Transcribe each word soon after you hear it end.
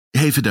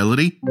Hey,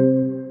 Fidelity.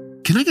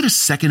 Can I get a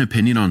second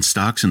opinion on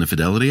stocks in the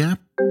Fidelity app?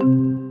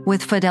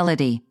 With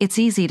Fidelity, it's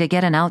easy to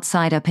get an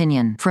outside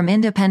opinion from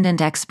independent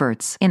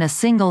experts in a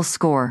single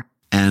score.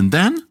 And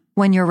then?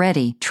 When you're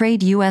ready,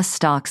 trade U.S.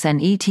 stocks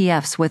and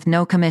ETFs with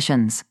no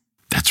commissions.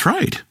 That's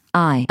right.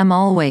 I am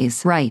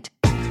always right.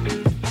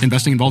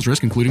 Investing involves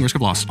risk, including risk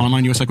of loss.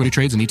 Online U.S. equity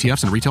trades and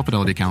ETFs and a retail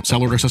Fidelity account.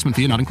 Sell order assessment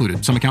fee not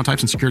included. Some account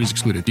types and securities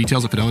excluded.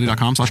 Details at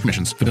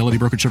fidelity.com/commissions. Fidelity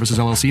Brokerage Services,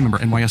 LLC, member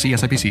NYSE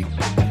SIPC.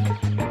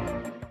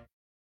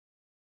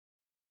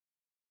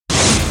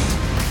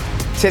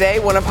 Today,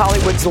 one of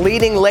Hollywood's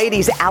leading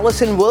ladies,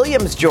 Allison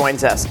Williams,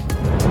 joins us.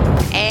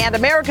 And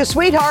America's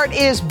sweetheart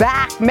is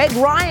back. Meg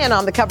Ryan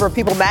on the cover of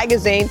People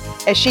magazine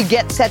as she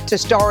gets set to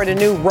star in a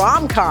new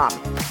rom-com.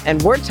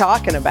 And we're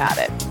talking about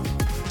it.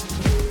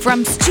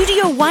 From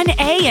Studio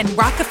 1A in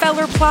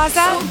Rockefeller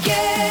Plaza,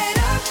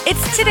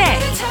 it's Today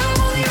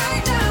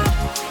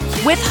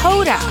with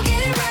Hoda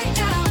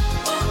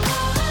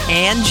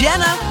and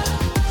Jenna.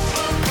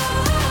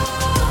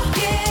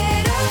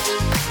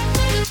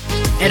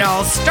 It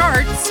all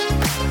starts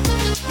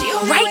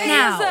right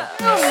now.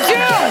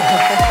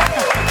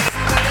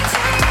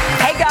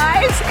 Hey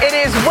guys, it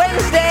is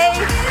Wednesday,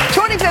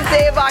 25th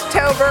day of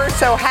October.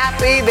 So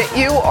happy that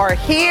you are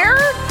here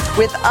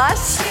with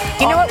us.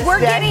 You know what?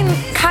 We're getting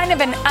kind of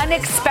an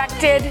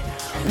unexpected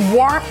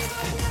warmth,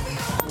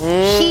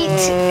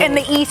 heat in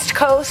the East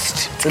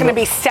Coast. It's going to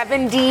be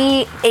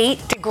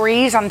 78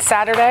 degrees on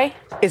Saturday.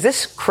 Is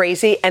this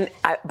crazy? And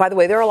by the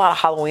way, there are a lot of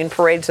Halloween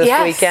parades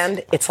this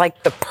weekend. It's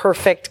like the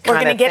perfect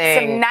kind of thing. We're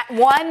going to get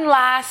one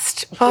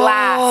last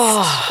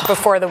blast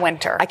before the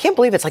winter. I can't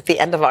believe it's like the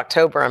end of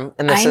October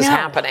and this is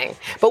happening.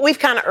 But we've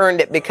kind of earned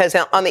it because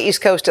on the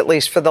East Coast, at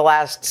least for the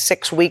last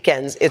 6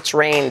 weekends, it's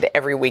rained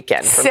every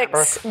weekend.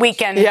 Remember? 6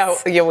 weekends we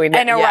know.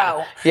 in a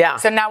row. Yeah.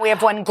 So now we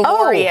have one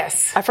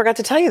glorious. Oh, I forgot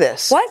to tell you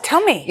this. What?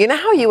 Tell me. You know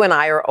how you and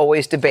I are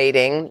always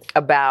debating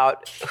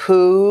about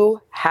who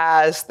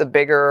has the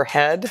bigger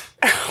head?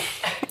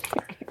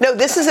 No,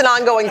 this is an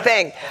ongoing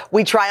thing.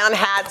 We try on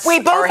hats.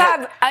 We both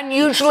have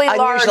unusually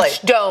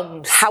large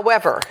domes.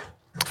 However,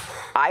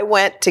 I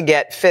went to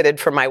get fitted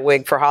for my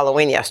wig for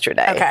Halloween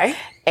yesterday. Okay.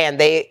 And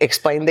they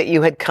explained that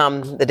you had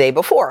come the day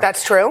before.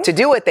 That's true. To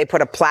do it, they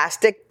put a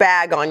plastic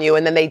bag on you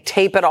and then they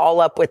tape it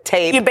all up with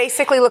tape. You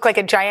basically look like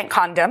a giant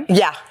condom.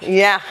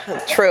 Yeah,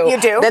 true.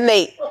 You do. Then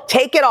they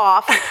take it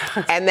off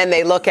and then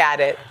they look at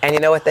it. And you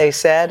know what they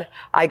said?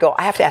 I go,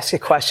 I have to ask you a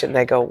question.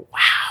 They go,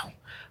 wow.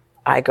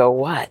 I go,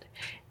 what?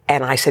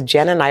 And I said,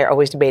 Jenna and I are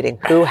always debating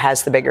who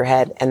has the bigger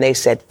head. And they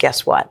said,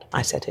 guess what?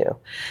 I said, who?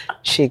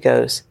 She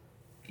goes,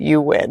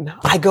 you win.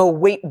 I go,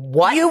 wait,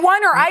 what? You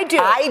won or I do?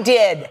 I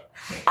did.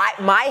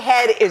 My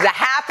head is a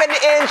half an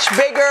inch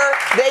bigger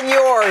than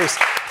yours.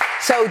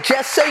 So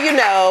just so you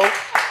know,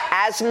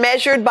 as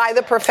measured by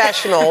the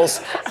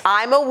professionals,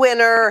 I'm a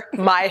winner.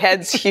 My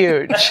head's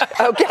huge.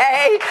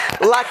 Okay?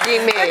 Lucky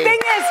me. The thing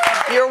is,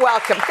 you're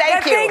welcome.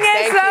 Thank you. The thing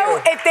is,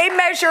 though, if they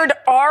measured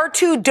our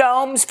 2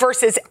 domes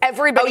versus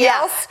everybody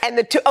else. And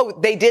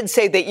they did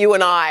say that you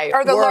and I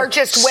are the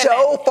largest women.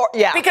 So far,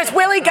 because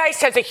Willie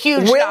Geist has a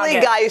huge Willie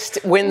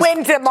Geist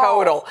wins them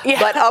total. Yeah.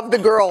 But of the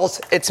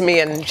girls, it's me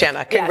and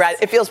Jenna.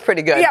 Congrats. It feels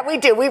pretty good. Yeah, we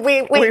do. We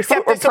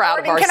accept this proud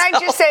award. of And can I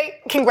just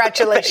say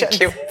congratulations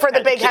for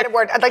the Big Head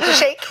Award. I'd like to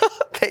shake.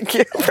 Thank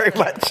you very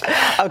much.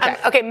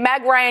 Okay,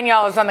 Meg Ryan,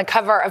 y'all, is on the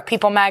cover of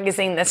People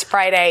magazine this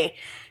Friday.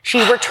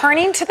 She's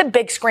returning to the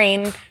big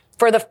screen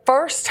for the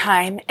first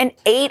time in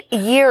 8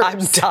 years. I'm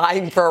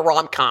dying for a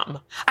rom-com.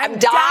 I'm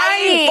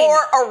dying for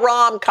a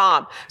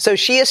rom-com. So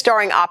she is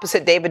starring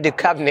opposite David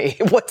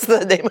Duchovny. What's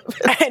the name of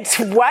it? It's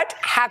What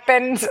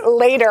Happens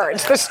Later.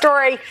 It's the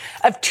story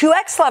of 2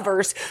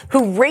 ex-lovers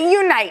who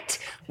reunite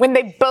when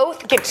they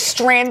both get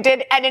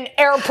stranded at an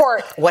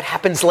airport. What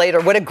Happens Later?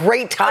 What a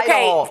great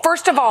title. Okay,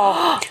 first of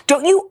all,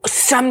 don't you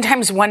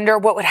sometimes wonder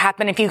what would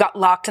happen if you got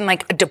locked in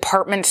like a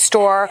department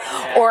store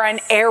or an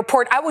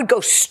airport? I would go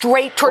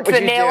straight towards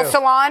the nail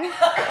salon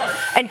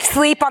and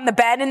sleep on the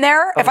bed in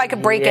there if I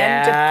could break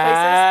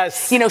into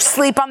places.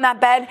 Sleep on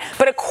that bed.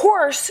 But of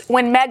course,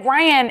 when Meg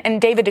Ryan and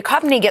David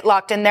Duchovny get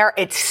locked in there,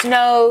 it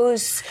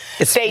snows.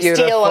 They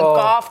steal a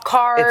golf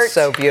cart. It's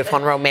so beautiful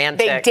and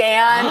romantic. They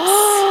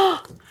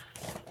dance.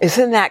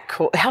 Isn't that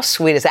cool? How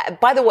sweet is that?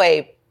 By the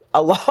way,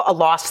 a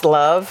lost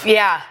love.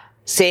 Yeah.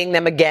 Seeing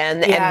them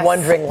again and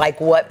wondering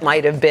what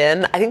might have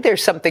been. I think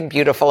there's something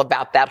beautiful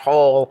about that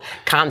whole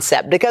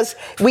concept because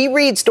we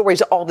read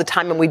stories all the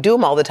time and we do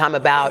them all the time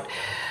about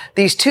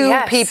these 2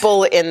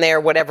 people in their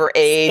whatever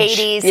age.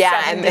 80s,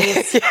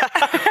 70s.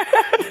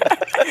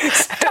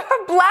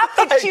 Stop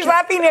laughing. She's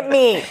laughing at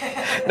me.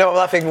 No, I'm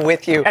laughing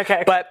with you.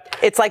 Okay. But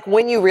it's like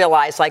when you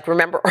realize,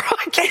 remember,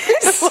 I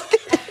can't look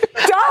at you.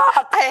 Stop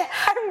Stop.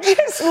 I'm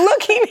just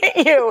looking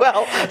at you.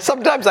 Well,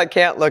 sometimes I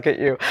can't look at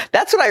you.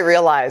 That's what I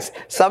realize.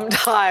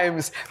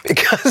 Sometimes,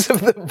 because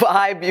of the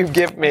vibe you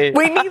give me.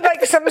 We need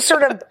like some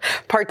sort of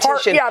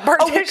partition. partition.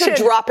 Oh, we could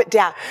drop it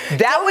down.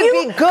 That would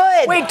be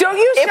good. Wait, don't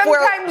you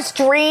sometimes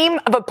dream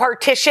of a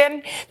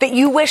partition that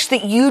you wish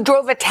that you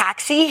drove a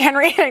taxi?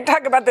 Henry and I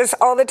talk about this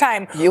all the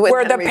time.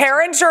 Where the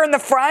parents are in the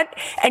front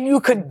and you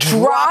could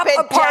drop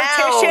a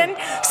partition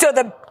so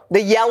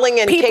the yelling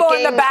and people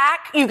kicking in the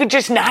back, you could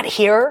just not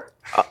hear.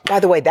 By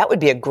the way, that would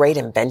be a great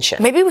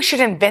invention. Maybe we should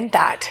invent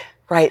that.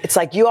 Right. It's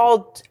like you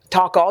all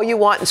talk all you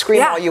want and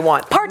scream all you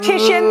want.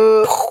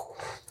 Partition.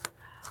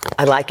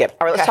 I like it.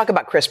 All right, let's talk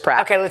about Chris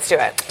Pratt. Okay, let's do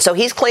it. So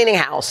he's cleaning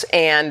house,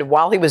 and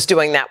while he was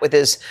doing that with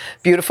his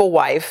beautiful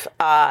wife,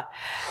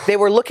 they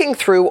were looking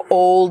through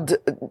old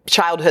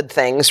childhood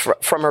things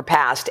from her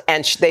past,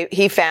 and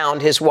he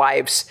found his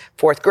wife's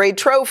 4th grade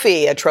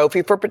trophy, a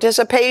trophy for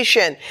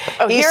participation.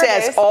 He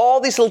says all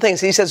these little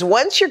things. He says,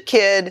 once your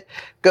kid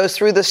goes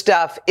through the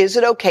stuff, is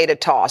it okay to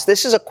toss?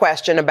 This is a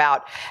question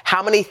about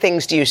how many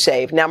things do you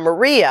save? Now,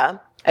 Maria,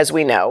 as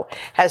we know,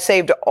 has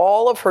saved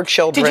all of her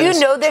children's trophies.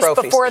 Did you know this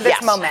trophies. before this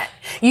moment?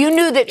 You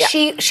knew that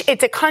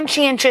it's a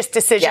conscientious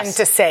decision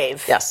to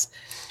save. Yes.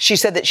 She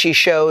said that she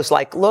shows,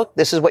 like, look,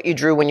 this is what you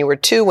drew when you were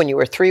 2, when you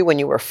were 3, when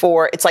you were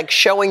 4. It's like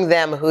showing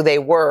them who they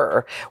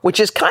were, which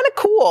is kind of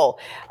cool.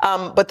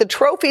 But the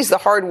trophies, the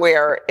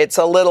hardware, it's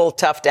a little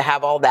tough to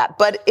have all that.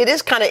 But it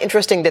is kind of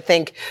interesting to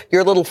think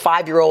your little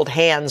 5-year-old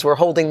hands were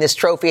holding this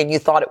trophy and you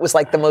thought it was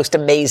like the most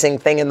amazing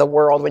thing in the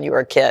world when you were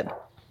a kid.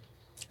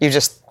 You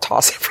just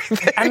toss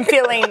everything. I'm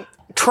feeling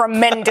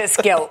tremendous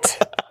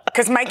guilt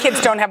because my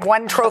kids don't have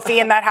one trophy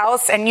in that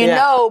house. And you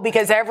know,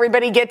 because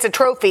everybody gets a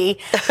trophy,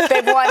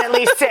 they've won at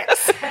least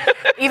 6.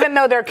 Even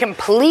though they're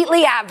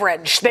completely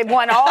average, they've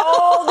won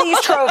all these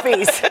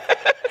trophies.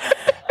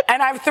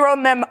 And I've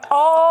thrown them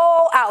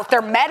all out.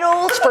 They're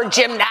medals for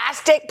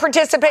gymnastic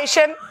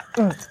participation.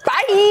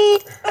 Bye.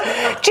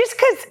 Just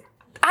because...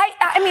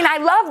 I mean, I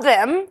love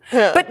them,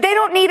 but they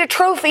don't need a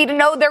trophy to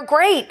know they're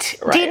great.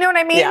 Right. Do you know what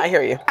I mean? Yeah, I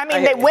hear you. I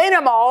mean, they win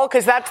them all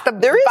because that's the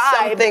There is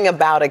vibe. something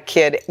about a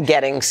kid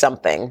getting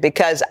something,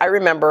 because I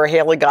remember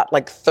Haley got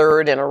like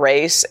 3rd in a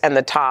race and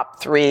the top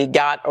 3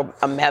 got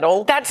a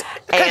medal. That's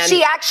because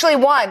she actually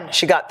won.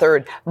 She got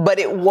 3rd, but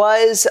it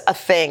was a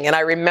thing, and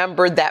I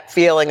remembered that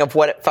feeling of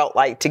what it felt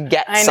like to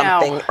get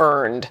something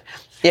earned.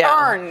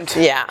 Yeah. Earned.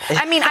 Yeah.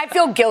 I mean, I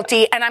feel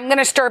guilty, and I'm going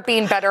to start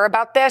being better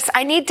about this.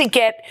 I need to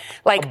get,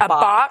 like, a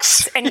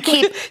box and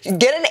keep...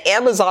 Get an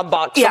Amazon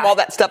box from all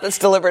that stuff that's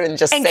delivered and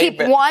just save it. And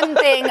keep one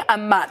thing a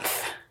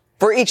month.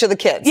 For each of the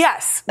kids.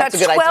 Yes. That's a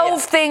good 12 idea.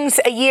 things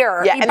a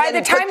year. Yeah, and by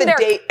then the time put the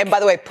date, and by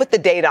the way, put the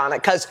date on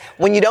it, because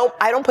when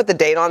I don't put the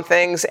date on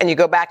things, and you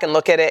go back and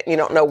look at it, and you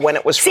don't know when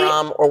it was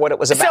from or what it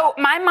was about. So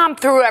my mom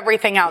threw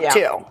everything out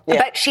too,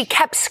 but she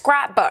kept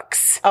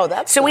scrapbooks. Oh,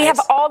 that's so nice. we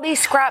have all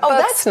these scrapbooks. Oh,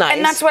 that's nice.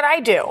 And that's what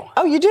I do.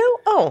 Oh, you do?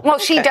 Oh, well,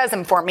 she does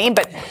them for me,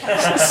 but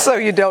so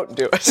you don't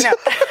do it. No,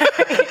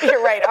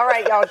 you're right. All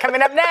right, y'all.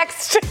 Coming up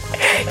next,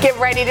 get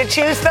ready to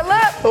choose the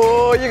look.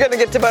 Oh, you're going to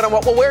get to vote on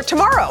what we'll wear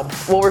tomorrow.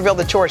 We'll reveal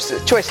the choices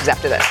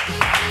after this.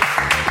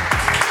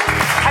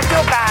 I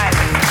feel bad.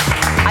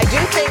 I do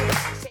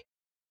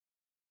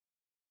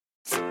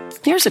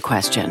think. Here's a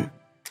question.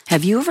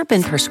 Have you ever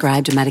been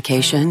prescribed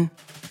medication?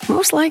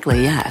 Most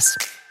likely, yes.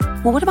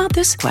 Well, what about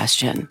this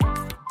question?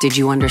 Did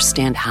you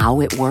understand how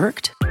it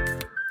worked?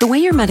 The way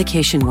your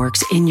medication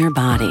works in your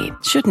body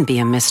shouldn't be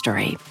a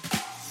mystery.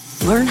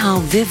 Learn how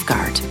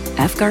Vyvgart,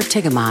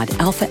 Efgartigimod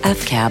Alpha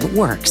FCAB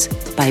works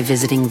by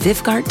visiting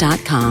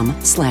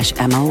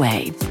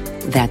vyvgart.com/MOA.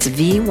 That's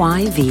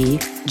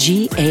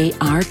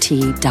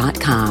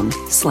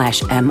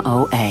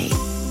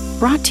VYVGART.com/MOA.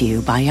 Brought to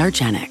you by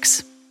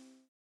Argenix.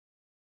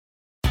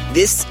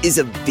 This is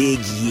a big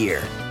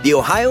year. The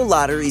Ohio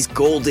Lottery's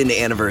golden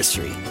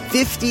anniversary.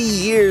 50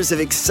 years of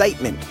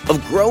excitement,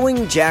 of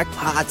growing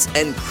jackpots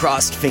and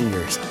crossed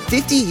fingers.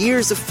 50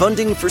 years of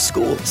funding for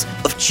schools,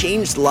 of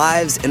changed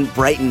lives and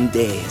brightened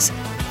days.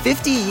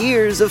 50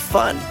 years of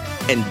fun.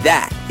 And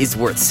that is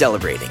worth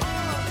celebrating.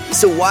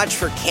 So watch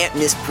for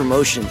can't-miss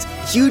promotions,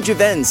 huge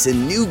events,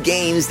 and new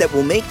games that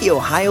will make the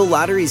Ohio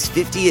Lottery's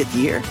 50th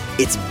year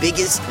its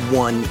biggest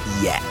one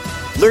yet.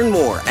 Learn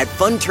more at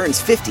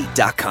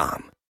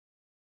funturns50.com.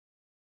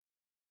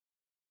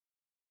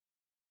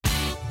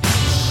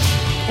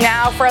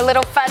 Now for a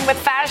little fun with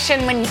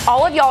fashion, when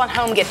all of y'all at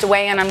home get to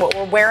weigh in on what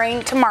we're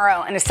wearing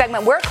tomorrow in a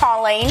segment we're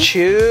calling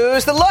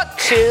Choose the Look.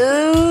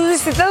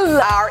 Choose the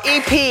Look. Our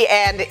EP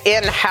and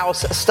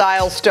in-house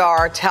style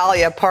star,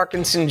 Talia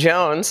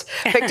Parkinson-Jones,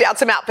 picked out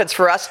some outfits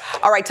for us.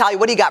 All right, Talia,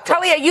 what do you got for us?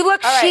 Talia, you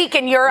look chic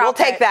in your outfit.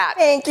 We'll take that.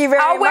 Thank you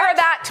very much. I'll wear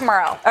that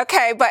tomorrow.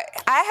 Okay, but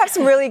I have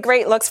some really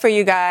great looks for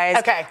you guys.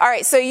 Okay. All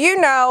right, so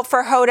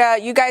for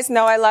Hoda, you guys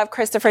know I love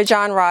Christopher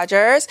John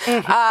Rogers.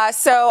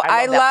 So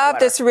I love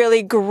this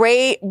really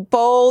great,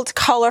 bold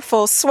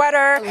colorful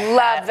sweater.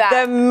 Love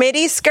that. The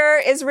midi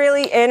skirt is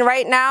really in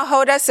right now,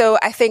 Hoda, so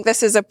I think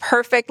this is a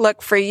perfect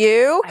look for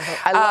you.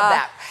 I love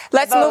that.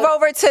 Let's move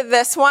over to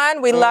this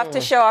one. We love to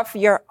show off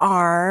your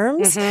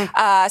arms.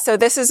 So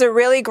this is a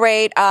really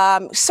great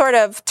sort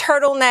of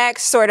turtleneck,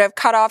 sort of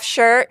cutoff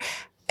shirt,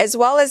 as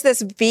well as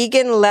this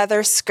vegan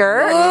leather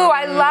skirt. Ooh,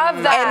 I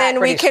love that. And then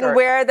we can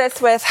wear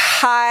this with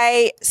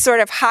high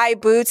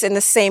boots in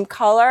the same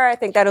color. I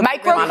think that'll be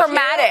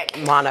monochromatic.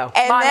 Mono.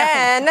 And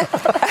then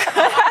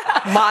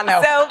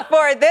mono. So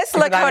for this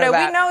look, Hoda,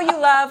 we know you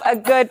love a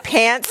good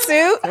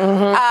pantsuit,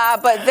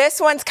 but this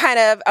one's kind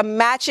of a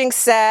matching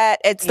set.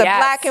 It's the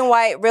black and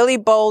white, really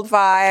bold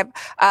vibe.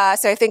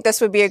 So I think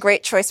this would be a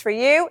great choice for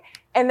you.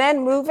 And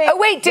then moving. Oh,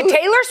 wait, did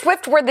Taylor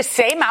Swift wear the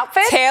same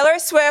outfit? Taylor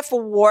Swift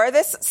wore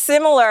this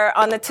similar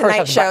on the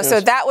Tonight Show.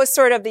 So that was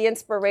sort of the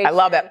inspiration. I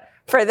love it.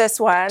 For this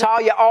one.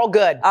 Talia, all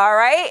good. All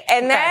right.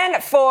 And then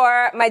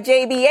for my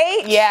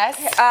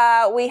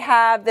JBH, we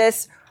have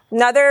this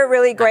another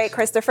really great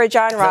Christopher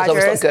John Rogers.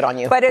 Those always look good on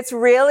you. But it's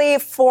really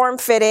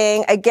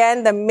form-fitting.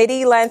 Again, the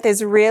midi length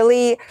is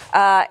really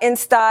in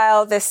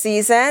style this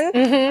season.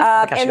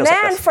 And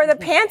then for the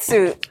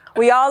pantsuit,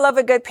 we all love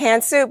a good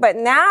pantsuit, but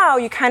now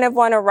you kind of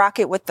want to rock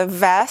it with the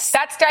vest.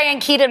 That's Diane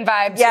Keaton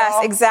vibes, Yes,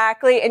 y'all.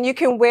 exactly. And you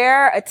can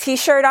wear a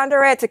t-shirt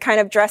under it to kind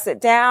of dress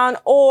it down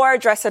or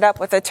dress it up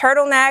with a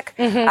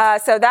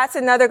turtleneck. So that's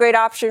another great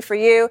option for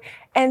you.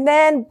 And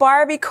then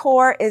Barbie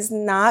core is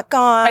not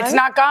gone. It's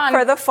not gone.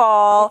 For the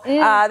fall.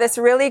 This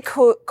really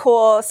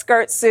cool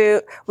skirt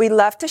suit. We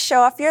love to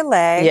show off your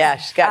legs. Yeah,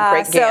 she's got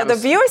great So gams. the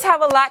viewers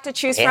have a lot to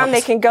choose from.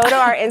 They can go to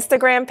our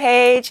Instagram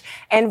page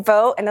and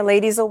vote, and the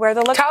ladies will wear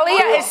the look.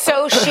 Talia is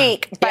so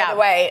chic, by the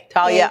way.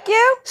 Talia, Thank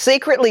you.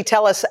 Secretly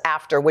tell us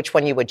after which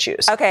one you would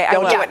choose. Okay, I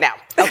Don't will. do it now.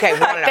 Okay, we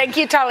want to know. Thank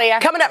you, Talia.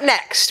 Coming up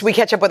next, we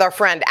catch up with our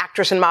friend,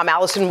 actress and mom,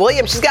 Allison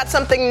Williams. She's got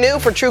something new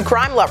for true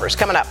crime lovers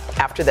coming up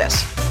after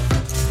this.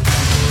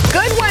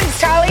 Good ones,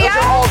 Talia.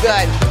 Those are all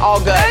good. All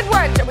good. Good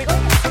ones. Are we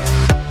going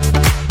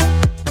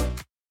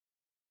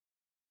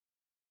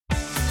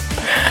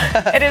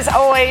It is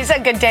always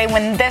a good day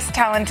when this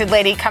talented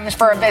lady comes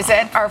for a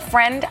visit, our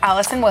friend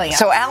Allison Williams.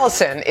 So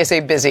Allison is a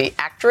busy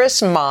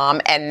actress,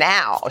 mom, and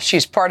now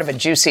she's part of a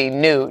juicy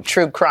new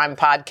true crime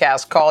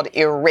podcast called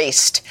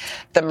Erased,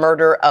 the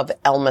Murder of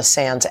Elma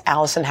Sands.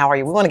 Allison, how are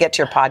you? We want to get to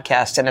your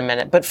podcast in a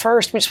minute, but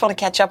first we just want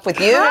to catch up with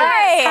you.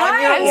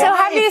 Hi. I'm so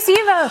happy to see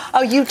you both.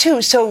 Oh, you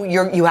too. So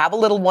you have a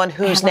little one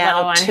who's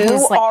now two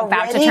who's already?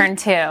 about to turn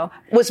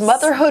 2. Was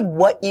motherhood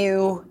what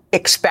you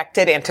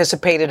expected,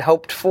 anticipated,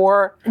 hoped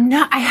for?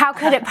 No, how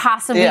could it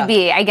possibly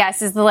be? I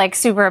guess is the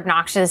super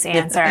obnoxious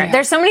answer.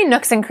 There's so many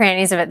nooks and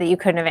crannies of it that you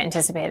couldn't have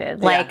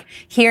anticipated.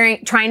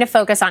 Trying to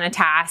focus on a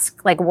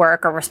task like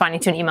work or responding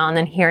to an email, and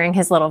then hearing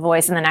his little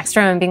voice in the next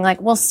room and being like,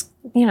 well,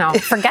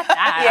 forget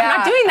that. I'm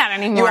not doing that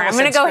anymore. I'm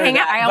going to go hang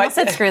out. I almost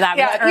said screw that.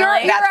 Yeah, but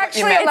early. You're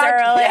actually allowed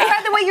to.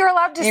 By the way, you're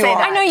allowed to say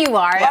that. I know you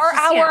are. Our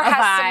hour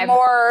has some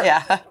more,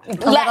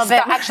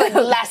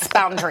 less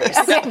boundaries.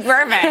 Okay,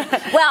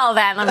 perfect. Well,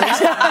 then, let me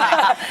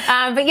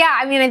but yeah,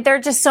 I mean, there are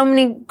just so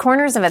many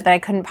corners of it that I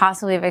couldn't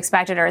possibly have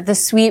expected, or the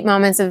sweet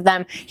moments of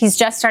them. He's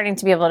just starting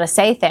to be able to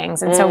say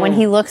things. And so when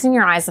he looks in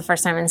your eyes the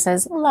first time and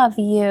says, love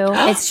you,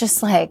 it's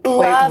just like,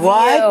 Wait,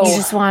 what? You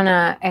just want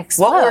to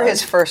explode. What were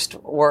his first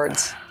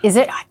words? Is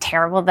it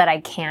terrible that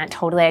I can't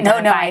totally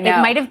identify? No, I know.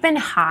 It might have been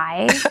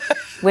hi,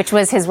 which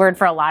was his word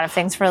for a lot of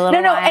things for a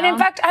little while. And in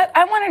fact,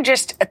 I want to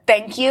just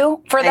thank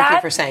you for that. Thank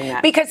you for saying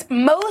that. Because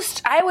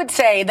I would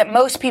say that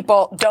most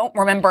people don't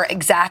remember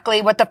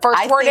exactly what the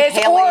first word is,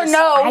 or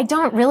no. I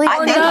don't really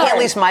I think know.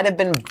 Haley's might have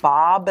been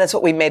Bob. That's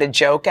what we made a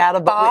joke out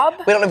of. But Bob?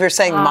 We don't know if you're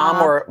saying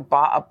mom or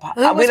Bob.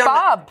 Who was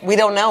Bob? We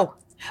don't know.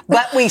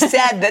 But we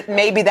said that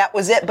maybe that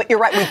was it. But you're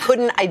right. We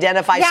couldn't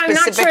identify specifically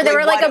I'm not sure. There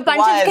were what a it bunch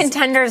was. of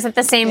contenders at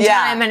the same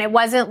time, and it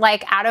wasn't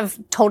out of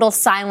total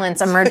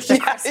silence emerged a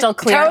crystal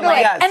clear.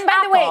 Totally. And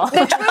by the way,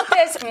 the truth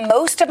is,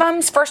 most of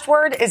them's first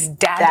word is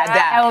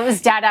dada. Oh, it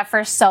was dada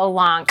for so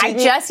long. I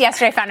just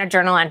yesterday found a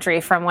journal entry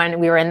from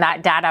when we were in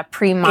that dada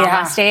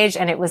pre-mama stage,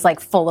 and it was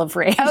full of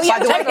rage. Oh, yeah.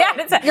 By the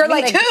way, You're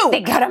like, they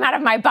got him out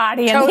of my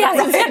body, and he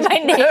hasn't said my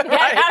name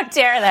yet. How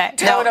dare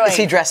they? Now, is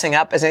he dressing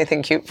up as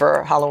anything cute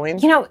for Halloween?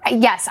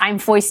 Yes, I'm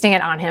foisting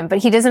it on him, but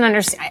he doesn't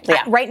understand.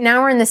 Right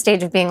now we're in the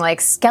stage of being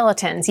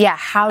skeletons. Yeah,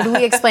 how do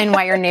we explain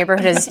why your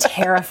neighborhood is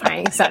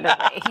terrifying suddenly?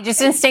 He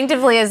just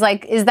instinctively is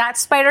is that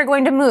spider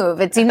going to move?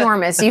 It's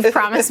enormous. You've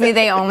promised me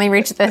they only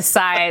reach this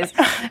size.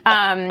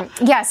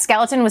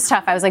 Skeleton was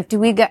tough. I was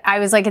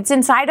like, it's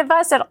inside of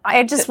us.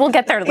 We'll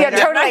get there later. Yeah,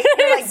 totally.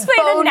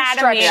 Bone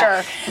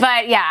structure.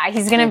 But yeah,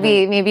 he's going to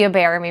be maybe a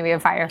bear, maybe a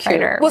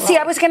firefighter. Well, see,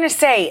 I was going to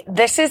say,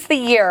 this is the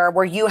year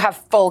where you have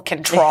full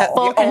control.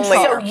 Full control.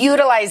 So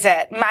utilize it.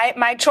 it.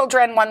 My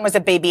children, one was a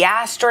baby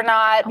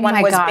astronaut,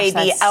 one was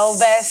baby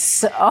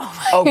Elvis.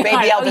 Baby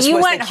Elvis you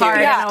was went the hard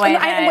cute. in a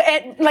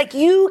way. Like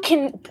you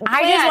can.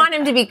 I just want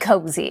him to be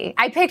cozy.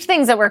 I picked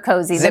things that were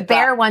cozy. The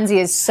bear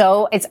onesie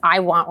is I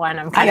want one.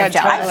 I'm kind of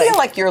jealous. I feel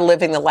like you're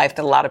living the life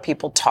that a lot of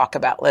people talk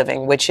about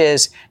living, which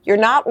is you're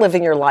not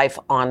living your life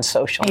on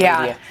social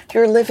media.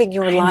 You're living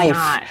your life.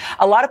 Not.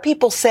 A lot of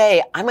people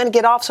say, I'm going to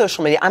get off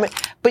social media.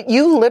 But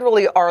you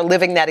literally are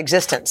living that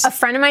existence. A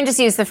friend of mine just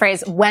used the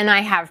phrase, when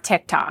I have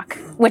TikTok,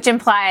 which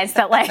implies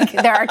that, like,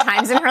 there are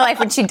times in her life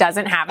when she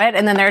doesn't have it,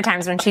 and then there are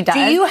times when she does. Do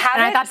you have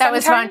and it I thought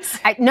that sometimes?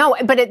 was fun. No,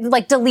 but it,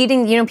 like,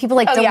 deleting, people,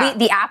 like, delete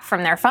the app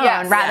from their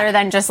phone rather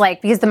than just,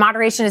 like, because the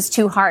moderation is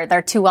too hard.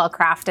 They're too well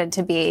crafted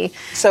to be.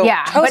 So,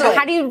 Totally.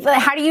 But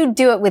how do you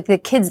do it with the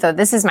kids, though?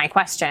 This is my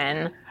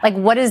question. Like,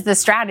 what is the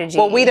strategy?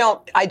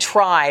 Well, I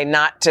try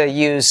not to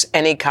use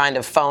any kind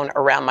of phone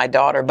around my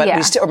daughter, but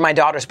or my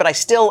daughters, but I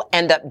still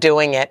end up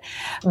doing it.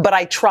 But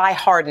I try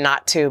hard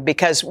not to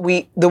because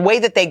the way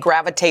that they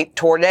gravitate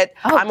toward it,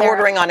 I'm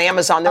ordering on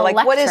Amazon. They're like,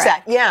 what is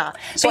that? Yeah.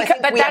 So I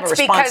think we have a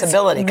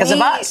responsibility because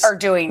of us. Are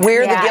doing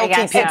We're the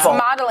guilty people. It's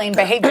modeling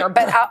behavior.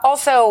 But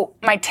also,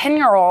 my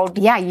 10-year-old,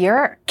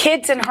 your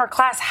kids in her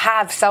class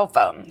have cell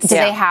phones. Do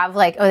they have,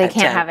 like, they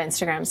can't have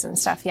Instagrams and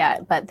stuff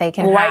yet, but they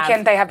can Why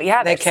can't they have?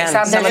 Yeah, they can.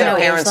 Some There's no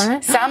age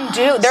limit? Some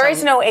do. There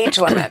is no age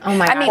limit. Oh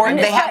my God. Or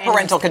they have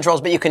parental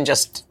controls, but you can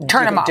just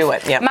turn them off. Do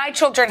it. Yeah. My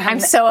children have. I'm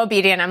so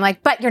obedient. I'm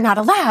like, but you're not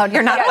allowed.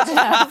 You're not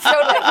allowed.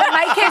 Totally.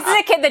 My kid's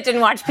a kid that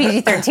didn't watch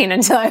PG-13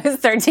 until I was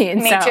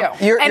 13. Me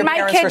too. Your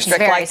parents were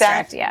strict like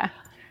that? Strict, yeah.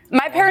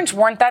 My parents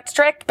weren't that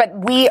strict,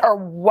 but we are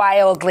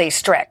wildly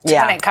strict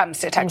when it comes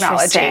to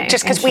technology,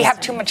 just because we have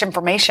too much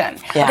information.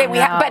 Yeah. Okay,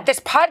 but this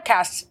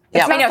podcast.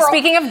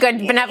 Speaking of good,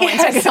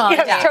 benevolent technology.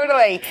 Yes,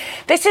 totally.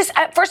 This is,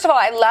 first of all,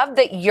 I love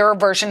that your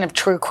version of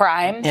true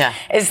crime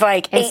is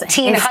like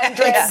 1800s.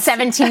 It's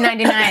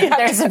 1799.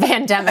 There's a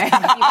pandemic.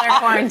 People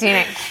are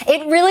quarantining.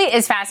 It really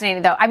is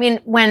fascinating, though. I mean,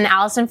 when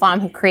Allison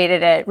Williams, who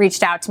created it,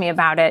 reached out to me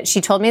about it,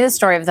 she told me the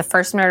story of the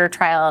first murder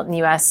trial in the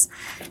U.S.,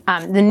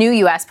 the new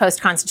U.S.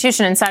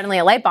 post-Constitution, and suddenly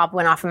a light bulb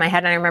went off in my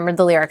head, and I remembered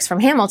the lyrics from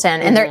Hamilton.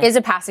 And there is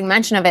a passing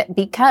mention of it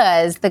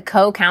because the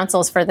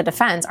co-counsels for the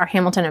defense are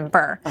Hamilton and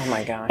Burr. Oh,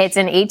 my gosh. It's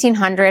in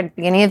 1800,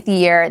 beginning of the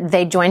year,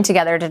 they joined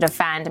together to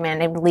defend a man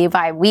named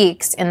Levi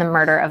Weeks in the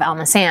murder of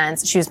Elma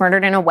Sands. She was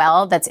murdered in a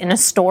well that's in a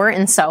store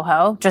in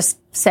Soho, just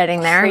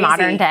sitting there,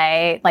 modern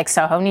day, like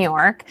Soho, New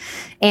York.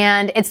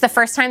 And it's the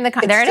first time there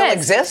it still is.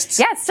 Exists?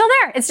 Yeah, it's still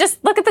there. It's just,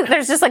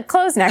 there's just like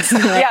clothes next to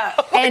it. Yeah.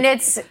 And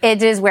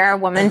it is where a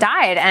woman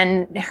died.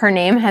 And her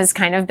name has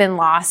kind of been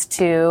lost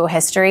to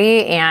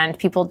history. And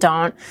people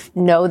don't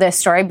know this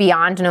story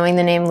beyond knowing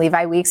the name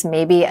Levi Weeks,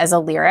 maybe as a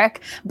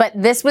lyric. But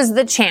this was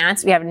the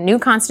chance. We have a new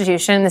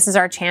constitution. This is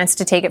our chance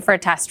to take it for a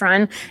test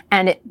run.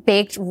 And it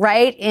baked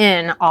right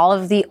in all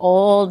of the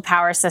old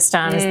power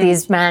systems.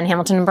 These men,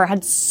 Hamilton and Burr,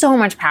 had so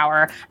much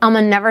power.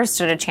 Elma never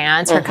stood a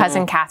chance. Her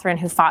cousin Catherine,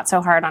 who fought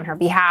so hard on her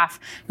behalf,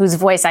 whose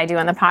voice I do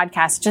on the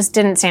podcast, just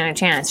didn't stand a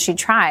chance. She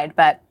tried,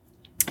 but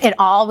it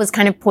all was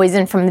kind of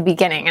poisoned from the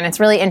beginning. And it's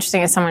really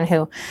interesting as someone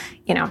who,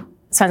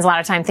 spends a lot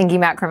of time thinking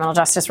about criminal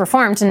justice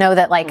reform to know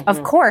that, like,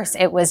 of course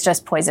it was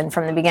just poison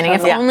from the beginning.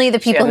 If only the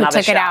people who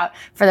took it out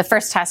for the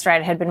first test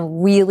ride had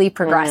been really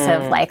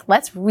progressive, like,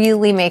 let's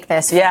really make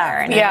this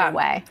fair in every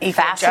way.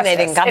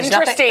 Fascinating. God,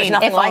 interesting. There's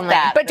nothing like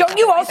that. But don't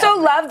you also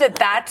love that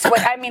that's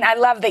what, I mean, I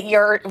love that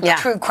your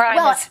true crime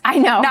is I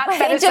know, not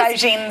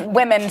fetishizing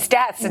women's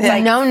deaths. It's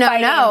like no.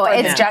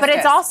 But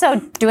it's also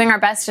doing our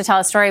best to tell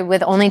a story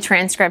with only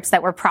transcripts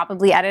that were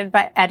probably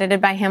edited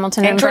by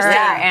Hamilton and Burr.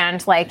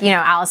 And, like,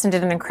 Allison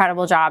did an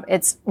incredible job.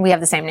 We have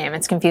the same name.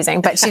 It's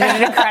confusing, but she did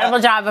an incredible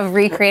job of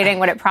recreating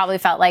what it probably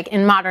felt like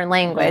in modern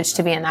language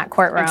to be in that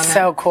courtroom. It's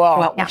so cool.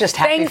 Well, we're just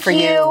happy for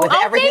you with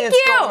everything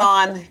that's going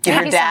on. Give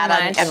your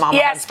dad and mom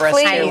yes, for us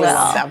please.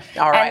 too.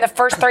 All right. And the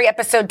first 3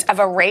 episodes of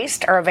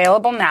Erased are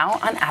available now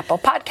on Apple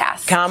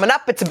Podcasts. Coming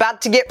up, it's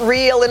about to get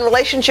real in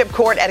relationship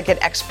court. Etiquette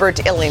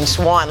expert Elaine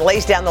Swann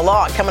lays down the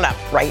law. Coming up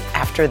right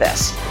after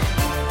this.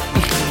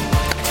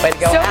 Way to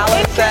go,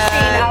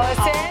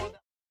 Allison.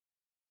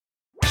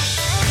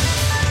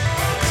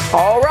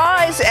 All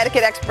rise.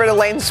 Etiquette expert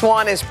Elaine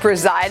Swann is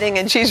presiding,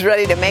 and she's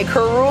ready to make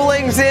her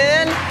rulings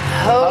in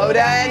Hoda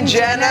and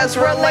Jenna's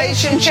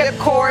Relationship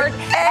Court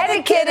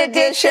Etiquette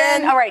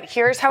Edition. All right,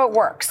 here's how it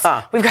works.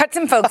 We've got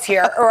some folks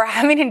here who are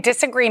having a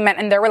disagreement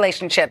in their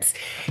relationships.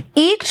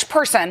 Each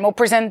person will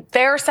present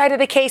their side of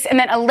the case, and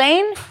then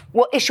Elaine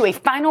will issue a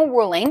final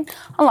ruling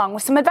along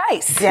with some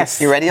advice. Yes.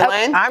 You ready,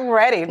 Elaine? I'm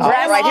ready. All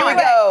right, here we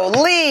go.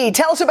 Lee,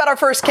 tell us about our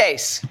first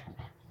case.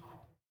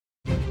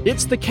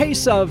 It's the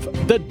case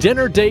of the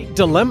dinner date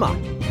dilemma.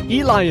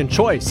 Eli and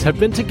Choice have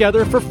been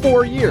together for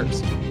 4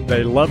 years.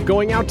 They love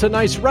going out to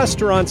nice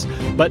restaurants,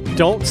 but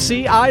don't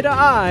see eye to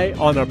eye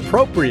on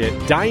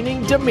appropriate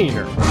dining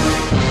demeanor.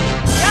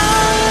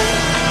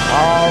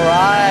 All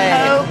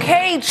right.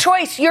 Okay,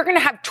 Choice, you're going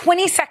to have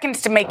 20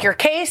 seconds to make your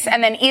case,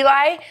 and then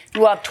Eli,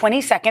 you will have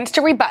 20 seconds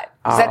to rebut.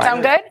 Does that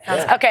sound good?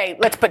 Okay,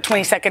 let's put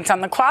 20 seconds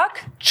on the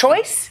clock.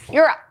 Choice,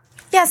 you're up.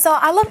 Yeah, so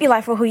I love Eli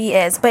for who he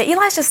is, but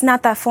Eli's just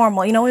not that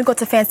formal. You know, when we go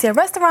to fancier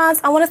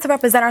restaurants, I want us to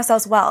represent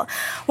ourselves well.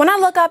 When I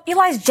look up,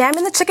 Eli's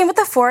jamming the chicken with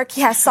a fork.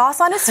 He has sauce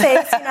on his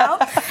face, you know?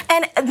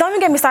 And don't even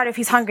get me started if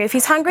he's hungry. If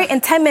he's hungry,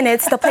 in 10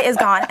 minutes, the plate is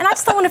gone. And I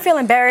just don't want to feel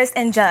embarrassed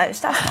and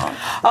judged. That's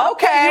all.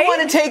 Okay. You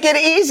want to take it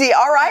easy.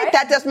 All right.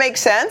 That does make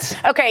sense.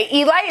 Okay,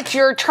 Eli, it's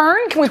your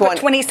turn. Can we put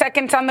 20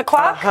 seconds on the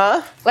clock?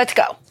 Uh-huh. Let's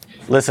go.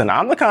 Listen,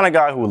 I'm the kind of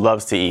guy who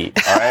loves to eat,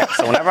 all right?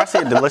 So whenever I see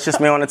a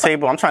delicious meal on the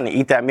table, I'm trying to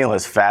eat that meal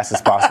as fast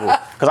as possible.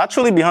 Because I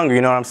truly be hungry,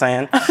 you know what I'm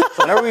saying? So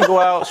whenever we go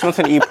out, she wants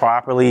me to eat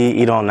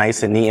properly, eat all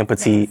nice and neat and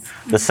petite.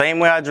 The same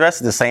way I dress,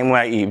 the same way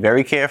I eat.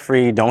 Very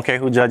carefree, don't care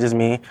who judges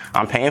me.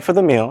 I'm paying for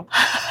the meal.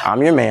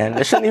 I'm your man.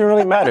 It shouldn't even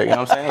really matter, you know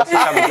what I'm saying? Let's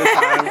just have a good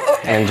time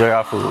and enjoy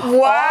our food.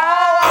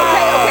 Wow.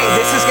 Okay.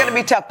 This is going to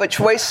be tough, but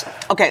Choice,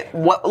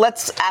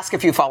 let's ask a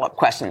few follow-up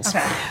questions.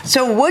 Okay.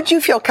 So would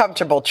you feel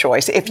comfortable,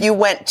 Choice, if you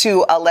went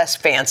to a less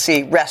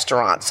fancy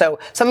restaurant? So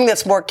something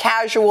that's more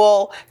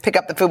casual, pick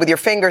up the food with your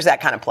fingers,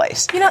 that kind of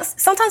place. You know,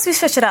 sometimes we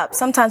switch it up.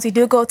 Sometimes we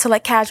do go to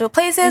like casual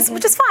places,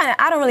 which is fine.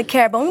 I don't really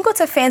care. But when we go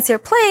to a fancier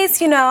place,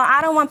 you know,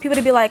 I don't want people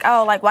to be like,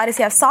 oh, like, why does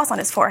he have sauce on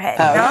his forehead?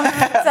 You know?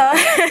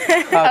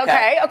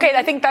 Okay.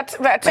 I think that's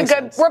a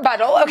good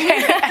rebuttal.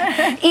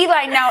 Okay.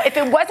 Eli, now, if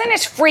it wasn't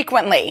as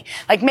frequently,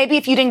 like maybe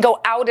if you didn't go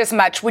out as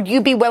much, would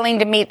you be willing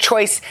to meet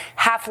Choice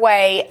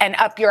halfway and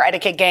up your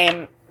etiquette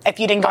game if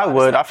you didn't go out? I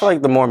would. I feel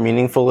like the more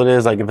meaningful it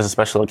is, like if it's a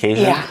special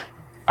occasion,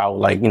 I would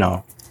like, you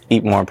know,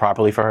 eat more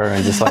properly for her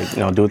and just like, you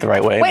know, do it the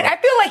right way. Wait, I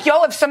feel like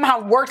y'all have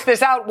somehow worked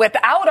this out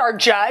without our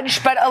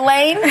judge, but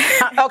Elaine?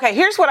 Okay,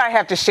 here's what I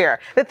have to share.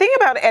 The thing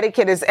about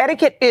etiquette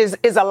is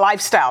a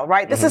lifestyle,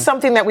 right? This is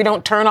something that we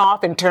don't turn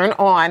off and turn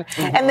on.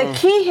 And the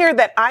key here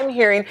that I'm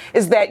hearing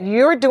is that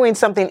you're doing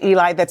something,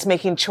 Eli, that's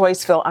making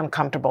Choice feel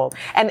uncomfortable.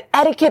 And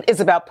etiquette is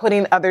about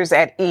putting others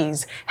at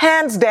ease.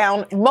 Hands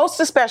down,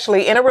 most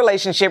especially in a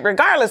relationship,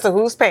 regardless of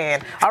who's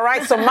paying. All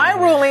right, so my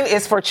ruling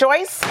is for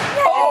Choice.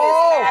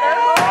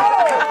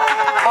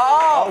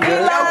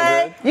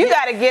 Eli, you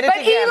got to get it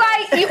together.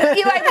 But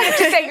Eli, we have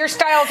to say your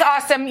style's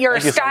awesome. You're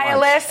a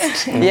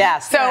stylist.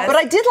 Yes. So, but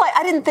I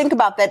didn't think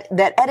about that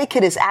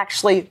etiquette is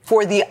actually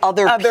for the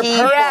other people.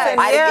 Yes.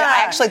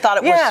 I actually thought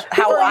it was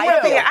how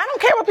I feel. I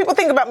don't care what people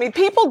think about me.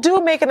 People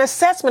do make an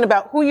assessment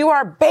about who you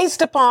are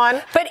based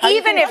upon. But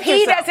even if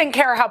he doesn't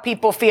care how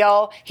people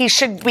feel, he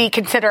should be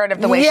considerate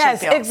of the way she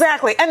feels. Yes,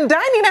 exactly. And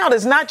dining out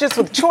is not just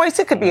with Choice.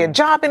 It could be a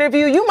job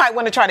interview. You might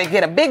want to try to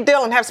get a big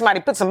deal and have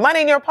somebody put some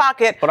money in your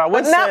pocket, but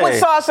not with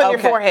sauce on your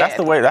forehead.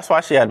 That's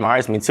why she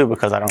admires me too,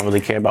 because I don't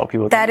really care about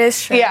people. That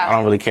is true. I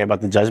don't really care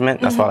about the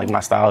judgment. That's why like my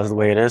style is the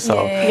way it is.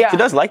 So she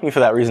does like me for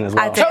that reason as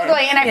well.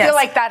 Totally, and I feel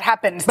like that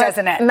happens,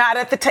 doesn't it? Not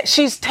at the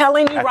she's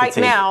telling you right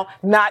now,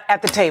 not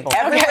at the table.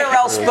 Everywhere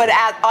else but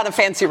on a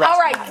fancy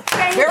restaurant. All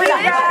right. Very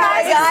nice.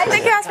 Guys.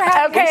 Thank you guys for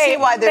having me. We see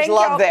why there's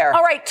love there.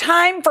 All right,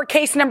 time for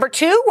case number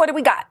 2. What do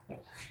we got?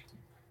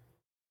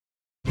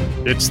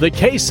 It's the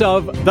case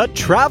of the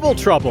travel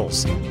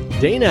troubles.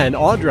 Dana and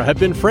Audra have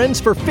been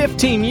friends for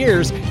 15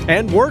 years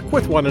and work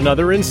with one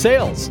another in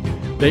sales.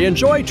 They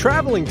enjoy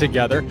traveling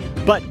together,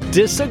 but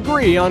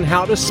disagree on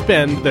how to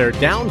spend their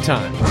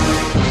downtime.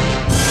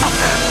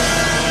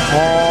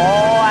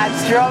 Oh,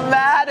 that's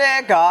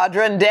dramatic.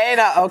 Audra and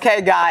Dana.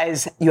 Okay,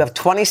 guys, you have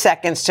 20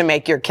 seconds to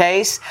make your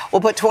case.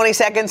 We'll put 20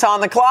 seconds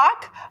on the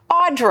clock.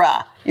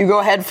 Audra, you go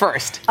ahead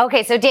first.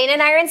 Okay, so Dana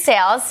and I are in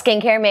sales,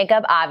 skincare,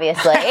 makeup,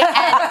 obviously. And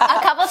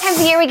a couple times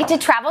a year, we get to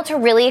travel to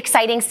really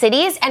exciting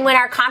cities. And when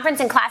our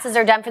conference and classes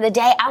are done for the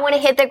day, I want to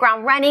hit the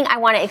ground running. I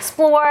want to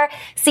explore,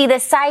 see the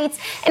sights.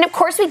 And of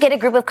course, we get a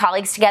group of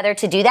colleagues together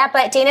to do that.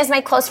 But Dana's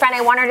my close friend.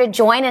 I want her to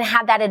join and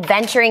have that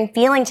adventuring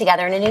feeling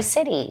together in a new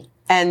city.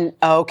 And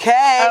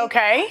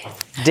okay.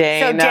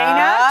 Dana. So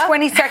Dana,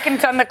 20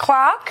 seconds on the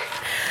clock.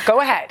 Go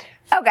ahead.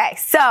 Okay,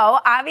 so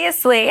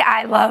obviously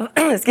I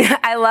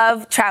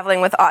love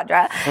traveling with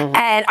Audra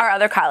and our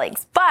other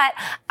colleagues. But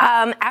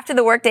after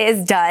the workday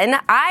is done,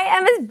 I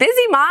am a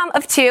busy mom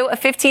of 2, a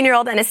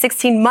 15-year-old and a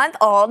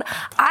 16-month-old.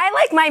 I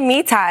like my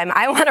me time.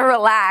 I want to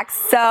relax,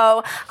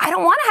 so I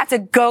don't want to have to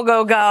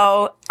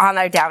go on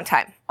our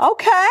downtime.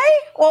 Okay.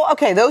 Well,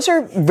 okay, those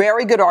are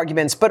very good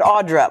arguments. But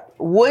Audra,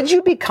 would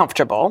you be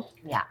comfortable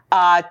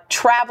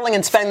traveling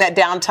and spending that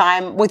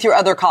downtime with your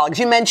other colleagues?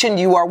 You mentioned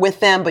you are with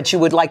them, but you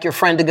would like your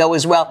friend to go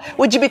as well.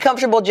 Would you be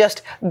comfortable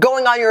just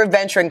going on your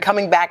adventure and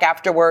coming back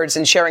afterwards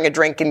and sharing a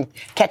drink and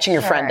catching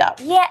your friend up?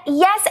 Yeah,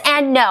 yes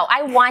and no.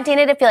 I want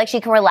Dana to feel like she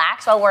can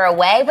relax while we're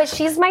away, but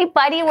she's my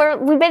buddy.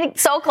 We've been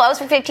so close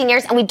for 15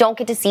 years, and we don't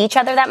get to see each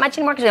other that much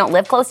anymore because we don't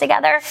live close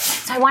together.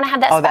 So I want to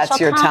have that special that's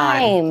your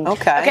time.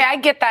 Okay, I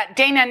get that.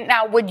 Dana,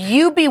 now, would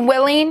you be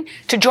willing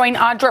to join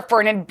Audra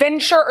for an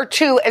adventure or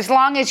 2 as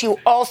long as you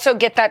also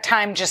get that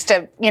time just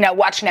to,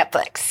 watch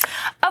Netflix?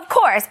 Of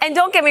course. And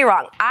don't get me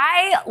wrong.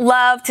 I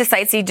love to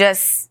sightsee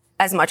just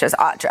as much as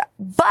Audra.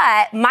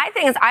 But my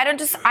thing is, I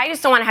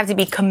just don't want to have to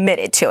be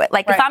committed to it.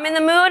 Like, if I'm in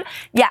the mood,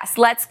 yes,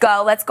 let's go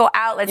out, let's see this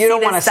site. You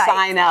don't want to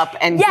sign up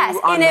and do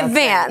on in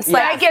advance. Thing.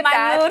 Like, Yeah. I get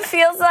my mood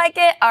feels like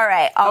it, all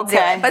right, I'll do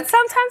it. But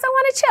sometimes I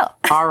want to chill.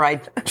 All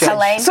right,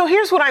 Elaine. So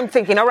here's what I'm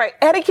thinking. All right,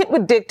 etiquette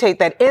would dictate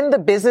that in the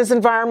business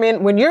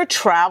environment, when you're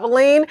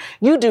traveling,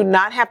 you do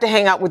not have to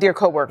hang out with your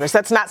coworkers.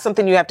 That's not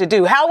something you have to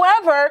do.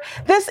 However,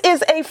 this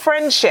is a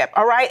friendship,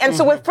 all right? And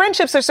so with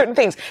friendships, there's certain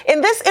things.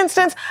 In this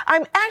instance,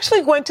 I'm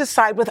actually going to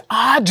side with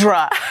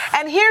Audra.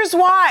 And here's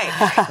why.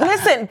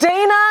 Listen,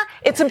 Dana,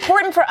 it's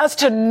important for us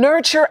to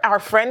nurture our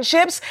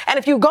friendships. And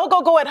if you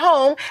go at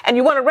home and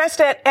you want to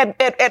rest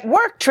at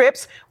work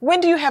trips,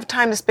 when do you have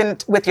time to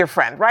spend with your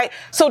friend, right?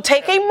 So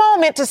take a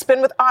moment to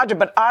spend with Audra.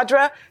 But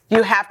Audra,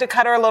 you have to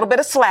cut her a little bit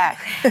of slack,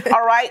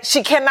 all right?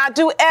 She cannot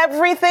do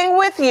everything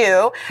with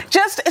you.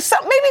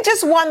 Maybe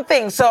just one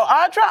thing. So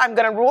Audra, I'm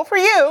going to rule for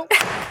you.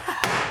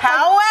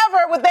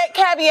 However, with that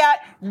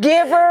caveat,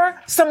 give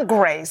her some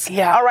grace.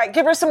 Yeah. All right,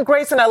 give her some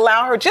grace and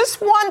allow her just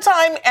one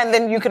time, and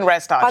then you can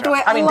rest, Audra. By the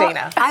way,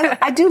 Dana.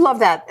 I do love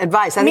that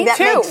advice. I think that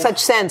makes such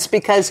sense,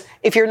 because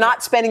if you're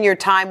not spending your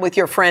time with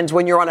your friends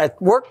when you're on a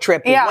work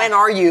trip, when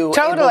are you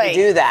able to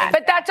do that?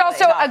 But that's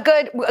also a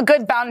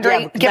good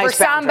boundary. Give her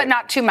some, but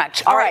not too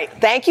much. All right.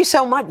 Thank you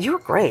so much. You were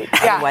great,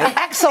 by the way.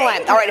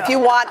 Excellent. All right. If you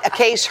want a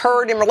case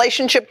heard in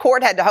relationship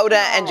court, head to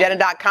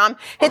hodaandjenna.com.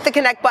 Hit the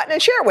connect button and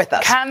share it with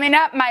us. Coming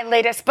up, my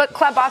latest book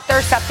club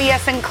author, Safiya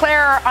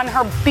Sinclair, on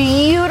her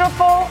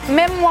beautiful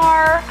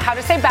memoir, How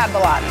to Say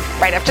Babylon,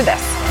 right after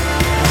this.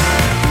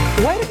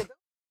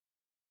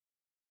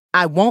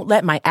 I won't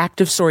let my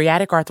active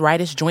psoriatic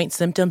arthritis joint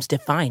symptoms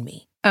define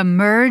me.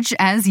 Emerge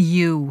as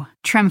you.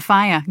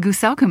 Tremfya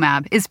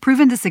guselkumab is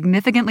proven to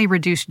significantly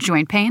reduce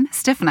joint pain,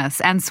 stiffness,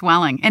 and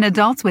swelling in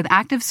adults with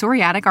active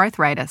psoriatic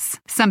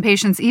arthritis. Some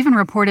patients even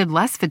reported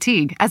less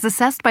fatigue as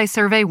assessed by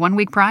survey 1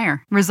 week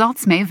prior.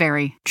 Results may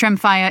vary.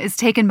 Tremfya is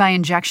taken by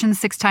injection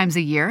 6 times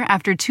a year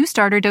after 2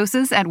 starter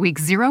doses at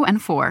weeks 0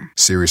 and 4.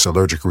 Serious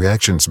allergic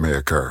reactions may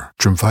occur.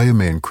 Tremfya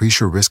may increase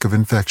your risk of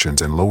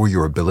infections and lower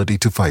your ability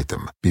to fight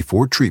them.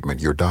 Before treatment,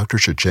 your doctor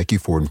should check you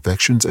for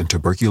infections and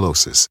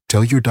tuberculosis.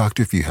 Tell your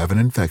doctor if you have an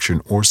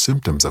infection or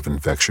symptoms of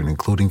infection,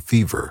 including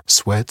fever,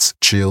 sweats,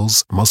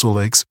 chills, muscle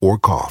aches, or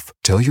cough.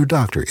 Tell your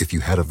doctor if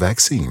you had a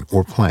vaccine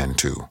or plan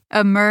to.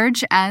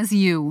 Emerge as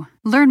you.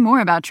 Learn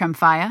more about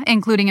Tremfya,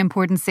 including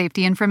important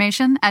safety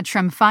information, at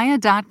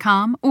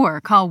tremfya.com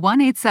or call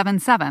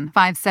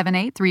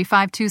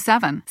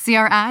 1-877-578-3527. See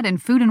our ad in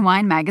Food and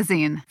Wine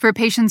magazine. For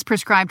patients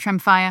prescribed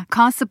Tremfya,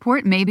 cost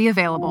support may be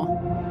available.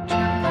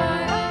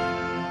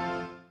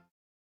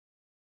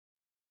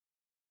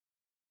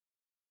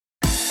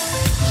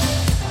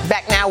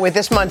 Back now with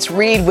this month's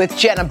Read with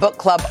Jenna book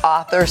club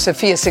author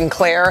Safiya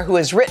Sinclair, who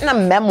has written a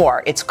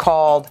memoir. It's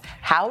called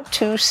How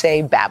to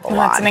Say Babylon.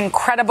 Well, it's an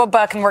incredible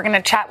book, and we're going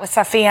to chat with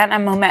Safiya in a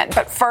moment.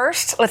 But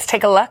first, let's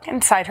take a look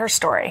inside her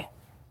story.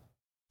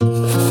 In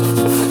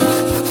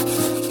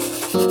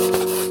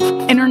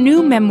her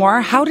new memoir,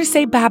 How to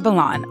Say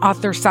Babylon,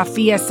 author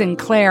Safiya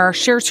Sinclair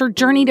shares her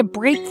journey to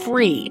break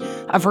free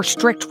of her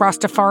strict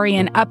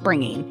Rastafarian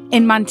upbringing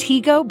in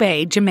Montego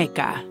Bay,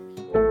 Jamaica.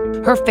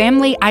 Her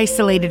family,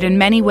 isolated in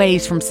many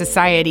ways from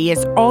society,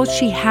 is all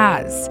she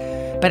has.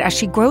 But as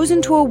she grows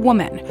into a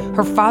woman,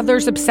 her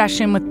father's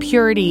obsession with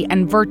purity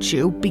and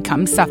virtue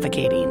becomes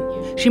suffocating.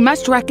 She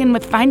must reckon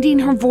with finding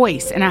her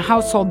voice in a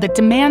household that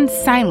demands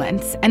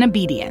silence and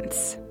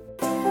obedience.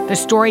 The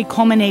story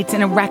culminates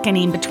in a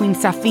reckoning between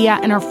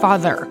Safiya and her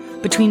father,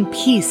 between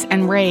peace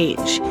and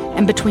rage,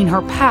 and between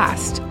her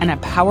past and a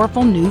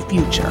powerful new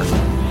future.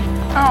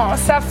 Oh,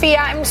 Safiya,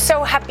 I'm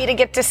so happy to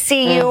get to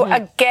see you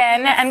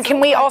again. And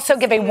can we also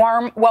give a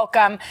warm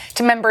welcome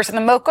to members of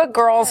the Mocha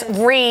Girls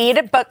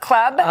Read Book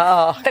Club?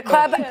 The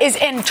club is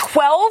in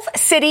 12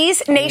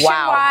 cities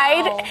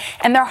nationwide. Wow.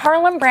 And their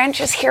Harlem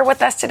branch is here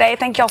with us today.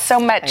 Thank y'all so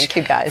much. Thank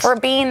you, guys, for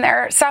being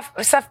there.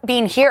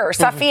 Being here.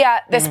 Safiya,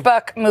 this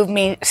book moved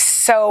me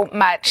so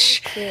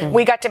much.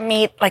 We got to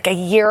meet like a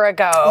year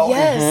ago.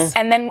 Yes.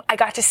 And then I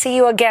got to see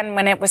you again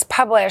when it was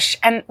published.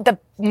 And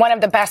one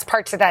of the best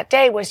parts of that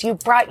day was you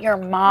brought your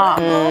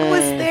mom. My mom was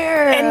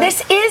there. And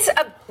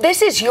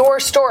this is your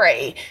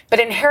story, but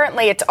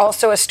inherently it's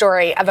also a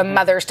story of a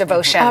mother's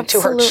devotion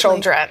to her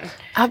children.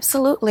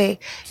 Absolutely.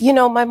 You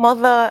know, my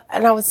mother,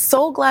 and I was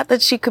so glad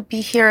that she could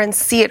be here and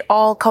see it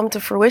all come to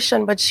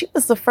fruition, but she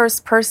was the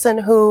first person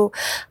who,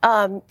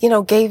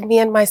 gave me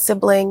and my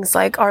siblings,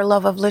 like, our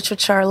love of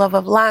literature, our love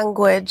of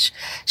language.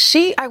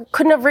 I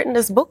couldn't have written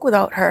this book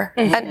without her.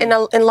 And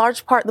in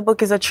large part, the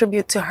book is a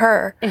tribute to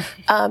her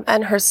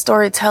and her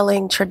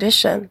storytelling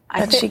tradition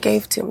that she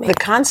gave to me. The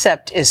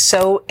concept is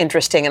so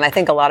interesting, and I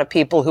think a lot of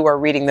people who are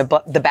reading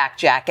the back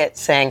jacket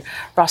saying,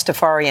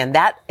 Rastafarian,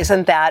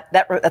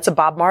 that's a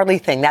Bob Marley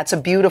thing. That's a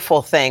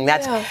beautiful thing.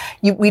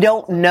 We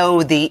don't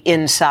know the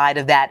inside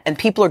of that, and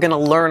people are going to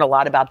learn a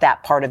lot about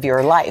that part of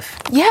your life.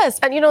 Yes,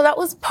 and that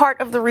was part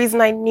of the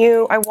reason I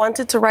knew I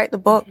wanted to write the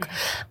book,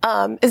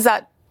 is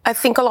that I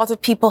think a lot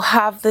of people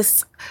have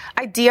this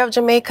idea of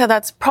Jamaica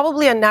that's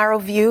probably a narrow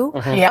view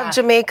of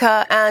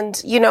Jamaica.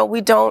 And, you know,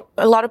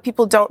 a lot of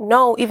people don't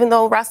know, even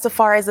though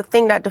Rastafari is a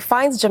thing that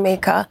defines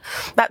Jamaica,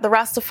 that the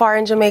Rastafari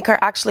in Jamaica are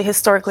actually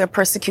historically a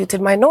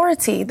persecuted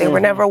minority. They were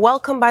never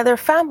welcomed by their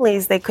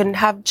families. They couldn't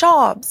have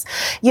jobs.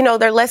 You know,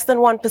 they're less than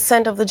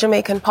 1% of the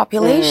Jamaican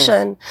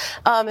population.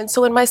 And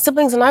so when my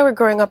siblings and I were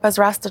growing up as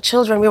Rasta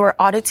children, we were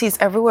oddities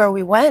everywhere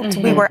we went.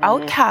 We were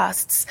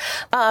outcasts.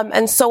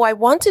 And so I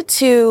wanted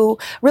to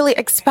really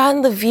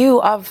expand the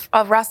view of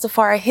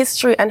Rastafari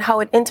history and how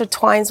it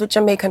intertwines with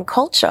Jamaican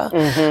culture.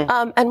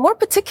 And more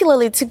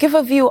particularly to give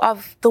a view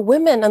of the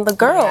women and the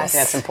girls. Yes,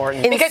 that's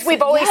important. Because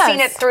we've always seen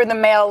it through the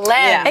male lens.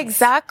 Yeah.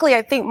 Exactly.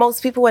 I think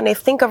most people, when they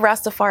think of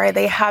Rastafari,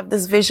 they have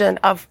this vision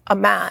of a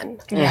man.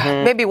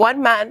 Maybe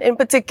one man in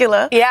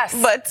particular. Yes.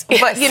 But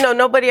you know,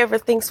 nobody ever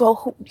thinks,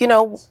 well, you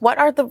know,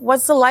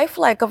 what's the life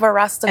like of a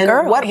Rasta and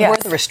girl? What were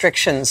the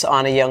restrictions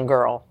on a young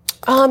girl?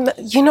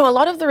 You know, a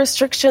lot of the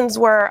restrictions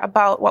were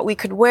about what we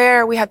could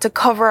wear. We had to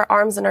cover our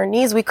arms and our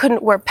knees. We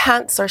couldn't wear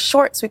pants or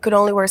shorts. We could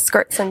only wear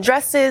skirts and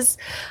dresses.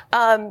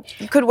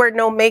 You could wear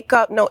no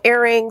makeup, no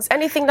earrings,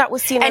 anything that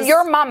was seen as... And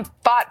your mom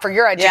fought for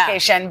your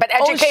education, but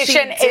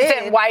education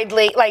isn't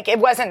widely, like, it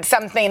wasn't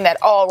something that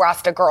all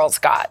Rasta girls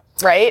got,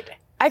 right?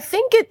 I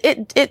think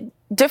it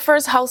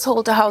differs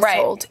household to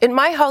household. In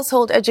my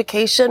household,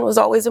 education was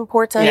always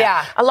important.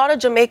 A lot of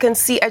Jamaicans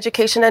see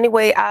education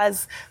anyway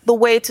as the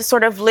way to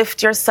sort of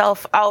lift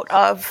yourself out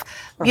of,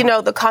 you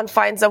know, the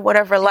confines of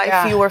whatever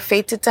life you were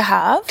fated to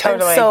have.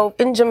 Totally. And so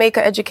in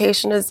Jamaica,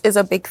 education is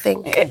a big thing.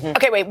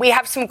 Okay, wait, we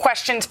have some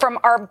questions from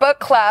our book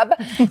club.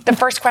 The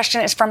first question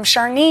is from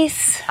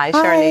Sharnice. Hi,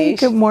 Sharnice. Hi,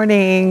 good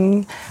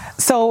morning.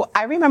 So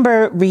I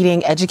remember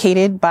reading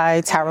Educated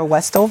by Tara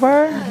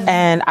Westover,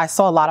 and I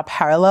saw a lot of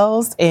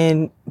parallels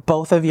in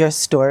both of your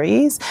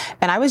stories.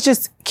 And I was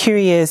just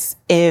curious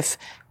if,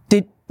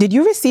 did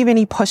you receive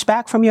any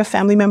pushback from your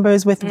family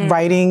members with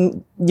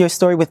writing your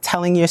story, with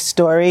telling your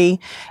story?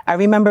 I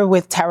remember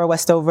with Tara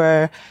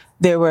Westover,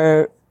 there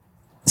were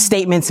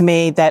statements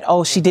made that,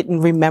 oh, she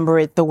didn't remember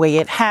it the way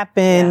it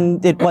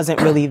happened. It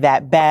wasn't really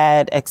that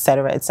bad, et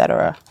cetera, et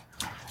cetera.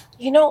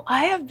 You know,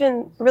 I have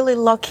been really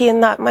lucky in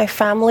that my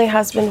family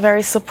has been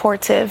very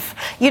supportive.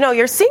 You know,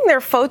 you're seeing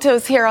their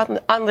photos here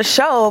on the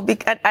show,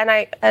 and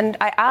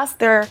I asked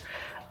their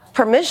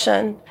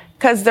permission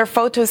because their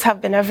photos have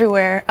been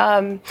everywhere.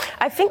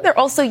 I think they're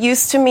also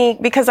used to me,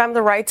 because I'm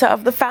the writer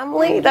of the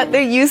family, that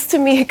they're used to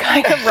me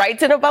kind of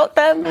writing about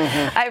them.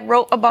 I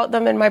wrote about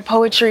them in my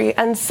poetry.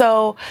 And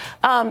so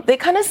they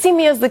kind of see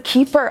me as the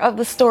keeper of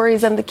the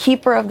stories and the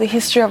keeper of the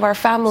history of our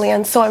family.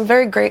 And so I'm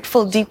very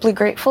grateful, deeply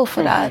grateful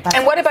for that.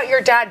 And what about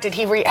your dad?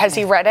 Has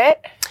he read it?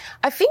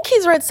 I think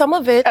he's read some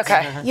of it.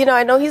 Okay. You know,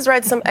 I know he's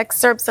read some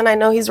excerpts, and I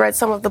know he's read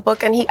some of the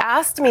book. And he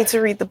asked me to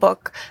read the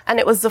book. And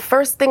it was the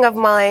first thing of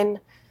mine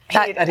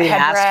that he'd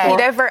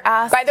ever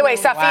asked. By the way,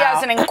 Safiya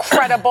is an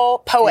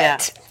incredible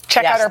poet.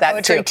 Check out her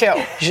poetry too.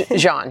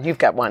 Jean, you've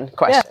got one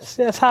question.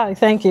 Yes, hi,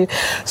 thank you.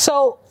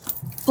 So,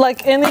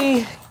 like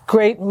any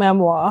great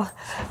memoir,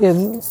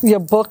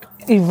 your book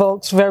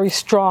evokes very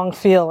strong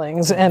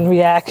feelings and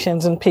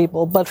reactions in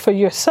people. But for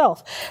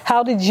yourself,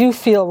 how did you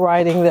feel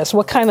writing this?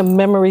 What kind of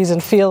memories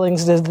and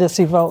feelings did this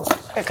evoke?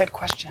 A good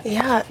question.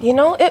 Yeah, you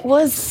know,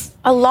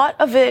 a lot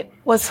of it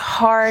was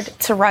hard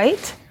to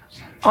write,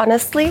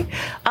 honestly,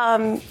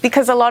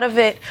 because a lot of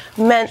it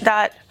meant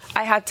that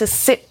I had to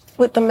sit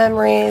with the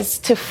memories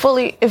to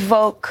fully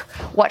evoke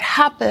what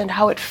happened,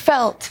 how it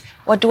felt,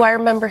 what do I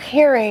remember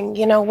hearing,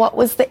 you know, what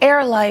was the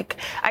air like.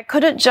 I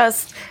couldn't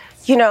just,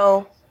 you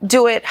know,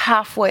 do it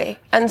halfway.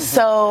 And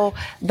so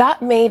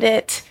that made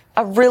it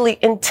a really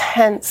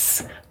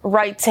intense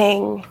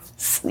writing,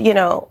 you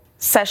know,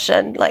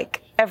 session,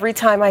 like every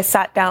time I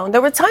sat down.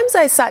 There were times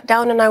I sat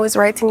down and I was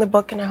writing the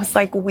book and I was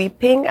like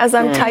weeping as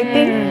I'm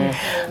typing.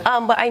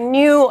 But I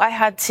knew I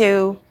had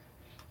to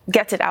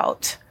get it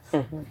out.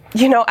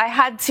 You know, I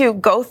had to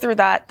go through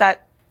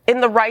that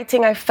in the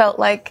writing, I felt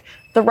like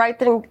the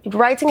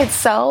writing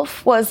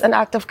itself was an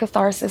act of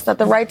catharsis, that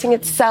the writing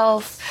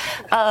itself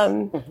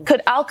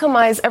could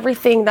alchemize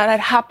everything that had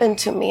happened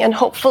to me and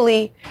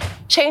hopefully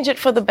change it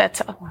for the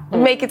better,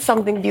 make it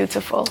something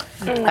beautiful.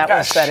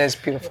 That is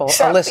beautiful.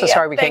 Alyssa,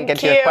 sorry we can't get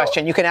to your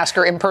question. You can ask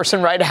her in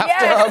person right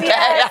after, okay?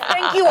 Yes.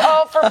 Thank you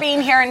all for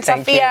being here. And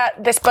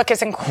Safiya, this book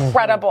is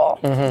incredible.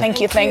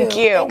 Thank you. Thank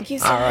you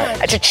so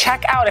much. To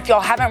check out, if y'all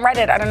haven't read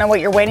it, I don't know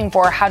what you're waiting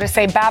for, How to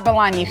Say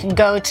Babylon, you can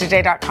go to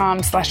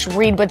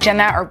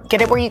today.com/readwithjenna or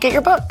get it where you get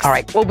your books. All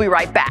right, we'll be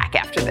right back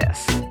after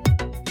this.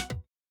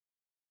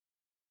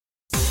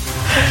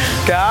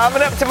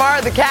 Coming up tomorrow,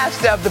 the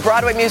cast of the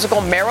Broadway musical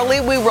Merrily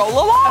We Roll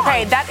Along.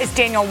 Okay, that is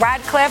Daniel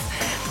Radcliffe,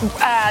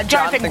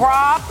 Jonathan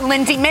Groff,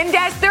 Lindsay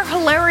Mendez. They're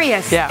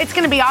hilarious. Yeah. It's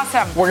going to be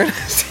awesome. We're going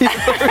to see you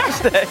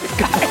Thursday.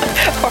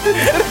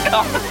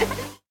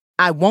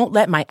 I won't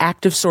let my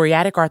active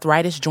psoriatic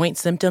arthritis joint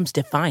symptoms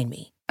define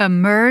me.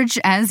 Emerge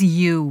as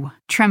you.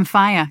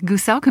 Tremfya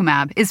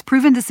guselkumab is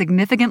proven to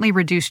significantly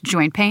reduce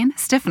joint pain,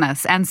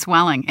 stiffness, and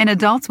swelling in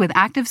adults with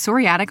active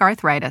psoriatic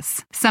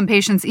arthritis. Some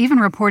patients even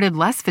reported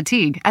less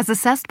fatigue as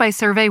assessed by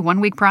survey 1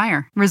 week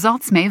prior.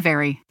 Results may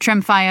vary.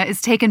 Tremfya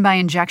is taken by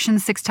injection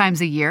 6 times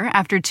a year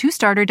after 2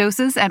 starter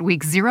doses at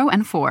weeks 0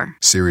 and 4.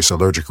 Serious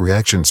allergic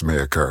reactions may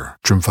occur.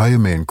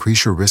 Tremfya may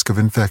increase your risk of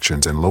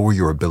infections and lower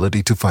your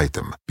ability to fight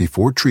them.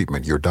 Before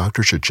treatment, your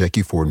doctor should check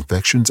you for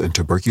infections and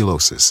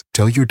tuberculosis.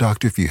 Tell your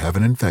doctor if you have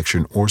an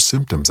infection or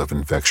symptoms of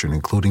infection,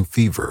 including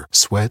fever,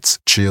 sweats,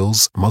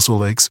 chills,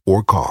 muscle aches,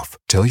 or cough.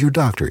 Tell your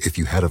doctor if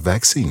you had a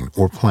vaccine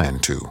or plan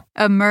to.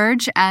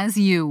 Emerge as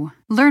you.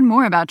 Learn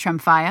more about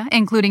Tremfya,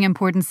 including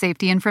important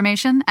safety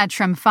information, at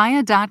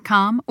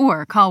tremfya.com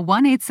or call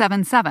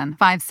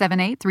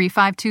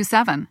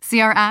 1-877-578-3527. See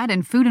our ad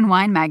in Food and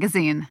Wine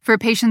magazine. For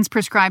patients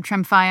prescribed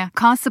Tremfya,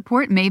 cost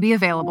support may be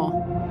available.